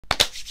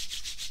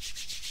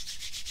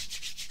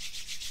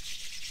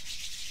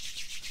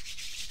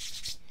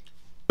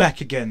back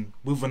again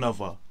with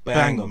another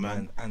banger,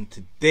 man. And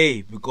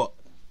today we got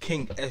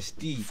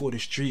KingST for the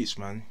streets,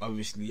 man.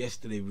 Obviously,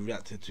 yesterday we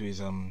reacted to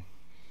his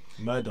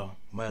Murder.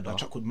 That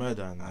track called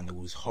Murder, and it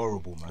was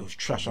horrible, man. It was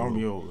trash. I'm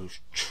real. It was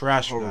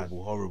trash,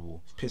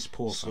 horrible. Piss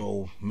poor.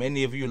 So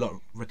many of you lot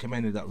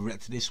recommended that we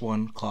react to this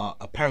one, cause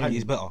apparently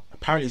it's better.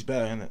 Apparently it's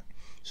better, isn't it?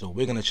 So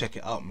we're gonna check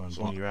it out, man. That's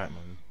only right,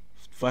 man.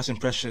 First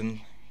impression,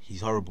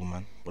 he's horrible,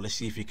 man. But let's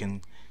see if he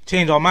can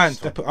change our minds.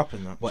 Step it up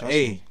in that. But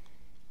hey,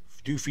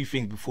 do 3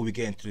 things before we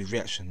get into the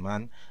reaction,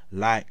 man.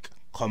 Like,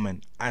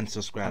 comment, and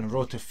subscribe. And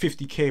road to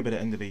 50k by the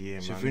end of the year,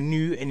 man. So if you're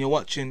new and you're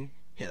watching,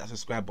 hit that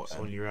subscribe button.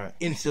 That's only right.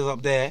 Insta's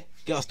up there.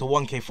 Get us to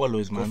 1k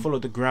followers, man. Go follow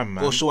the gram,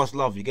 man. Go show us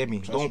love, you get me?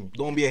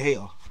 Don't be a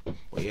hater.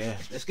 But yeah,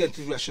 let's get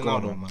into the reaction now,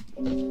 though, man.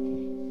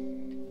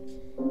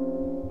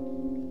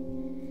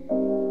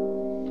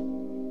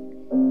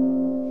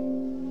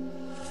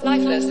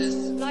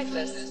 Lifeless.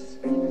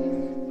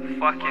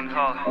 Fucking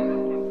hell.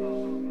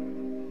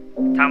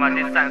 Time I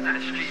did something to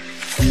the streets.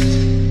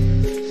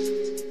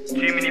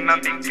 Too many man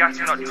been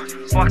gassing up these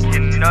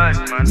fucking nerds,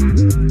 man.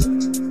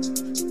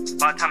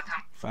 By the time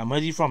Fam,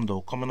 where's he from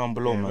though? Comment down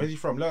below, man. Where's he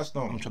from? Let us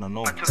know. I'm trying to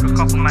know. I took a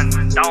couple man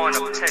down on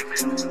a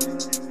text.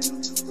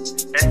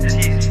 ST.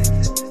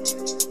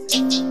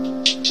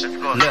 Let's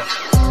go. Look.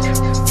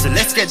 So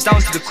let's get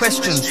down to the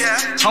questions.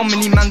 How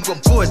many man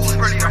got bored?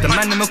 The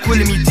man them are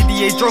calling me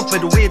Didier Drogba,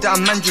 the way that a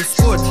man just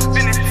scored.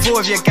 4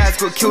 of your guys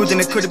got killed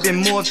and it could have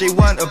been more if they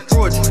weren't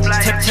abroad.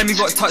 Temi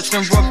got touched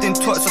and robbed in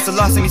tots. That's the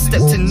last time he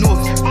stepped in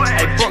north.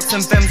 Hey, Brox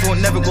and Bems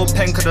won't never go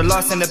pen, cause the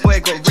last time the boy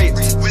got raped.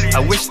 I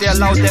wish they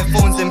allowed their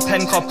phones in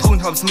pen, cause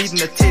Pornhub's needing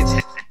a tip.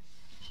 I'm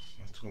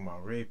talking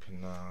about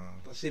raping,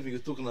 Let's see if you're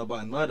talking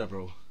about murder,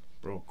 bro.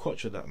 Bro,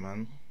 Koch with that,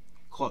 man.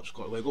 Koch,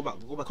 wait, go back.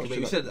 Koch,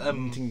 You said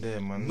thing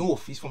there, man.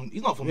 North. He's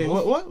not from Wait,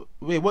 North. what?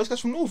 Wait, what's guys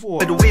from North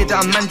or? The way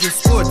that a man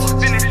just scored.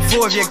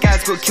 4 of your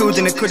guys got killed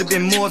and it could have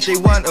been more if they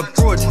weren't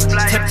abroad.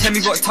 Temi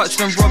got touched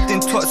and robbed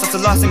in tots. That's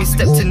the last time he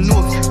stepped in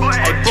north.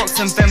 Hey,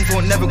 Brox and Bems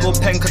won't never go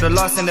pen, cause the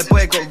last time the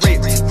boy got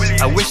raped.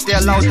 I wish they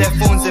allowed their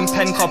phones in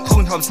pen, cause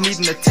Pornhub's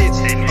needing a tip.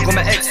 I got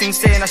my ex thing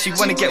saying that she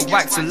wanna get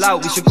waxed so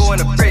loud, we should go on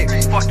a break.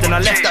 Then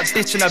I left that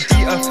bitch and I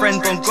beat her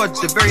friend on God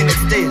the very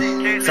next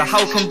day. So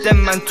how come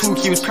them man talk?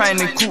 He was crying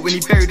in court when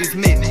he buried his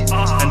mate. And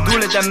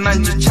all of them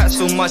man just chat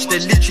so much, they're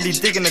literally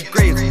digging a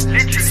grave.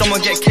 Someone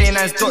get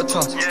K9's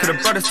doctor, cause the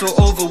brother's so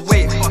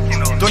overweight.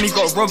 Donnie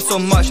got robbed so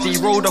much that he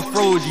rolled off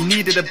road, he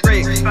needed a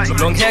break.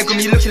 Long hair got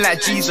me looking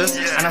like Jesus,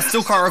 and I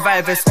still can't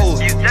revive his old.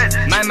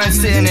 My man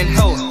sitting in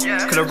hell,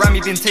 cause the Rami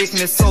been taking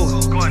his soul.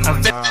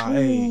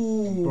 Hey,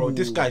 bro,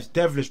 this guy's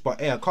devilish, but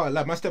hey, I can't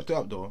lie, man stepped it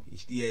up though.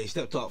 Yeah, he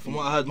stepped up. From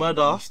what I heard,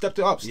 murder. He stepped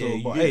it up still,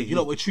 yeah, but hey, you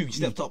know what, true, he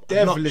stepped up.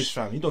 Devilish,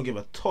 fam. You don't give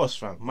a toss,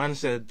 fam. Man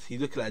said he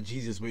looked like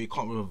Jesus, but he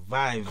can't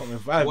revive.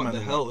 What man,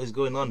 the hell is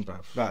going on,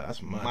 bruv?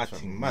 That's mad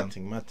thing.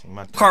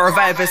 Can't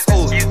revive his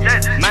old.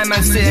 My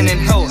man sitting in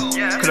hell,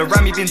 cause the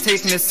Rami been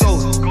taking his soul.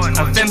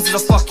 And Fems is a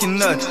fucking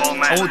nerd.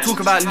 I won't talk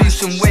about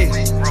losing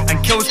weight.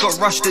 And Kel's got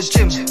rushed at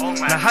gym.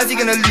 Now how's he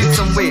gonna lose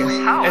some weight?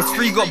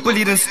 S3 got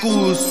bullied in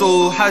school,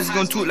 so how's he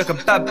gonna talk like a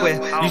bad boy?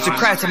 Used to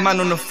cry to man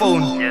on the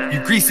phone, you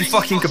greasy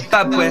fucking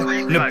kebab boy.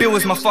 And the Bill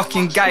was my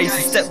fucking guy, used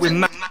to step with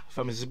man.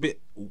 Fam, it's a bit,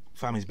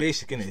 fam, it's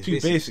basic, innit? It's too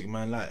basic,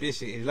 man. Like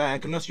basic. It's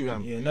like a nursery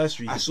rhyme. Yeah,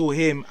 nursery. I saw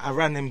him, I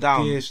ran him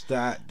down. This,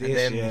 and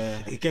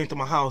then he came to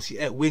my house, he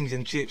ate wings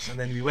and chips, and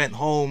then we went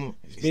home.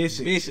 It's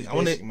basic. I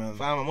wanna, man.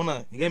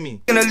 Fam, you get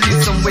me? Gonna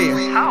lose some weight.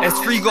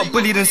 S3 got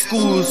bullied in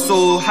school,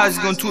 so how's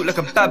he gonna talk like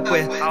a bad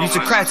boy? Used to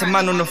cry to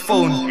man on the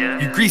phone,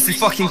 you greasy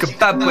fucking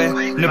kebab boy.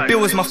 And the Bill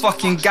was my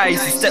fucking guy,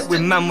 used to step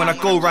with man when I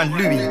go around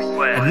Louis.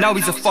 And now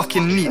he's a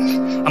fucking neek.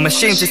 I'm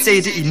ashamed to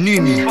say that he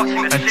knew me.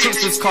 And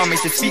Trips was calm,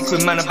 to speak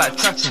with man about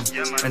trapping.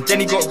 And then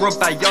he got robbed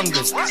by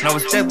youngers, and I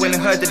was dead when I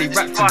heard that he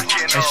rapped him.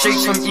 And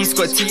Shakes from East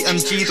got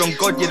TMG'd on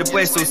God, yeah the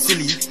boy's so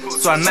silly.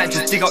 So I might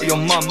just dig out your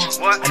mum,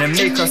 and then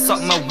make her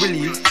suck my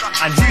willy.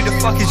 And who the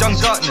fuck is Young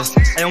Darkness?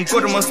 I on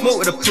God, I'm on smoke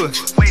with a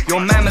push.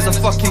 Your man is a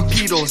fucking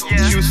pedo,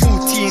 she was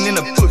 14 in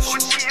a bush.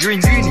 You're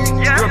in uni,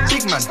 you're a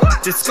big man,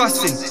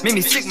 disgusting, made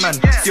me sick man.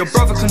 So your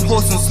brother can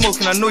horse and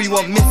smoke and I know you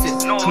won't miss it.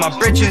 Cause my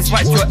brethren's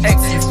wiped your ex,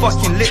 you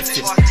fucking licked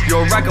it.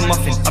 You're a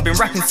ragamuffin, I've been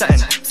rapping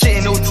satin,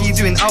 sitting OT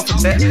doing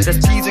alphabet. There's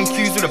P's and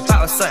Q's with a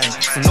battle satin.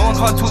 So no one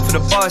can't talk to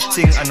the bars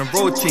ting and the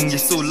road ting,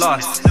 you're so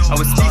lost. I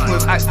was speaking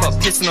with Axe but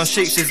pissing on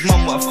Shakes' his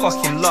mum, what a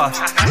fucking loss.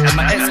 And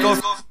my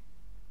ex-girlfriend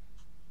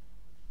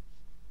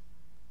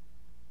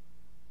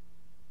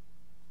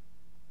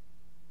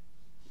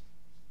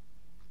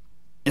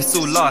you're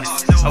so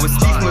lost. I was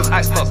speaking with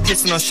Axe but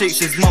pissing on Shakes'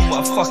 his mum,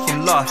 what a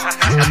fucking loss.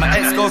 And my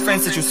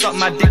ex-girlfriend said she'll suck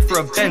my dick for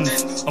a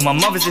Benz. Oh my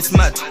mother's just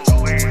mad.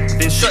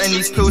 Been shotting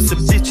these pills to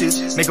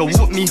bitches, make her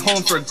walk me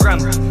home for a gram,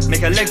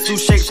 make her legs all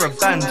shake for a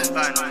band,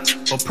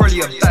 or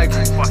probably a bag.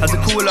 Had to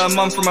call her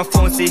mum from my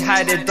phone, say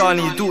hi there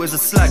darling, your daughter's a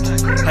slag.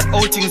 Had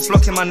old things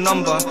blocking my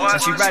number,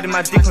 and she riding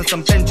my dick on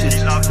some benches.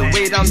 The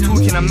way that I'm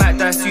talking, I might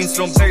die soon,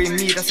 so don't bury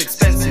me, that's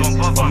expensive.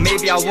 Or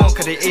maybe I won't,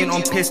 cause they ain't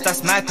on piss,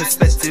 that's my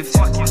perspective.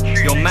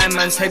 Your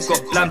man's head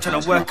got blam,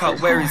 trying to work out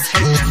where his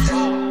head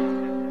is.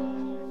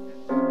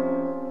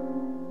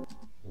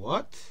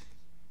 What?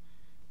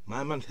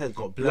 My man's head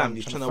got blammed.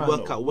 He's trying to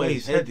work out where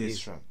his head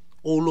is.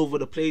 All over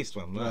the place,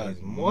 man.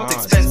 It's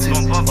expensive,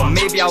 or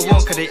maybe I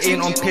won't, cause it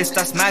ain't on piss,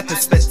 that's my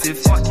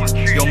perspective.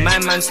 Yo, my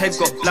man's head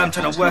got blammed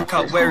trying to work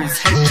out where his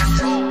head is.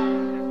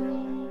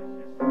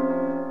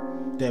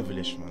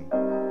 Devilish, man.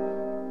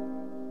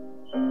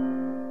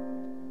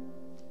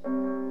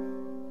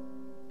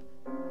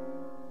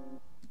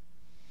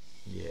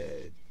 Yeah,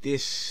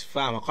 this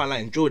fam, I can't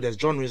like enjoy. There's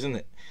genres, isn't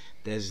it?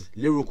 There's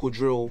lyrical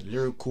drill,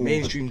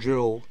 mainstream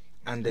drill,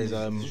 and there's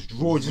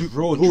raw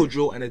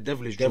drill and a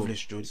devilish drill.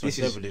 This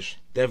is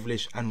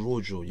devilish and raw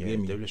drill. You get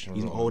me?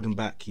 He's not holding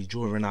back. He's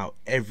drawing out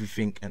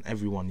everything and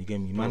everyone. You get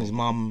me? Man, his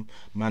mum,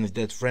 man, his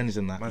dead friends,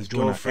 and that. He's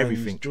drawing out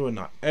everything. He's drawing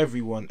out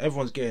everyone.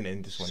 Everyone's getting it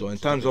in this one. So in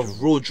terms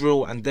of raw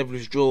drill and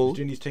devilish drill,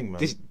 doing these things, man.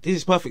 This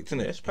is perfect, isn't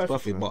it? Yeah, it's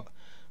perfect, but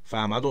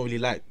fam, I don't really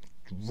like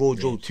raw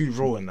drill too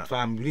raw in that.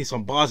 Fam, we need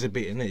some bars a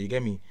bit in it. You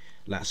get me?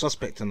 Like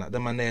Suspect and that.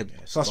 Them man, they're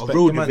Suspect,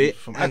 rude with it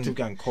from Active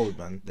Gang Cold,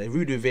 man. They're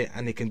rude with it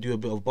and they can do a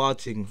bit of bar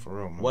thing, for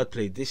real, man.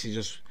 Wordplay. This is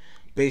just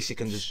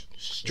basic and just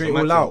straight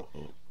all out.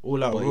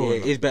 All out, but raw.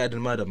 Yeah, it's better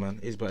than Murder,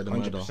 man. It's better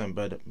than 100%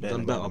 Murder.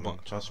 Done better,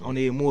 but trust me. I want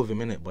to hear more of him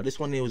in it. But this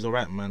one here was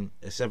alright, man.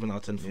 A 7 out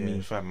of 10 for me.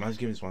 In fact, man's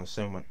giving this one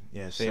 7, man.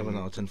 Yeah, 7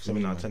 out of 10 for 7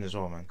 me. 7 out of 10 as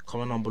well, man.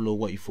 Comment down below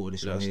what you thought of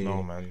this one. Let us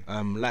know, man.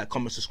 Like,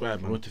 comment,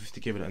 subscribe, man. Road to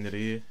 50k at the end of the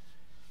year.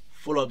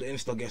 Follow up the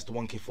Insta, gets to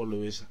 1k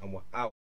followers, and we're out.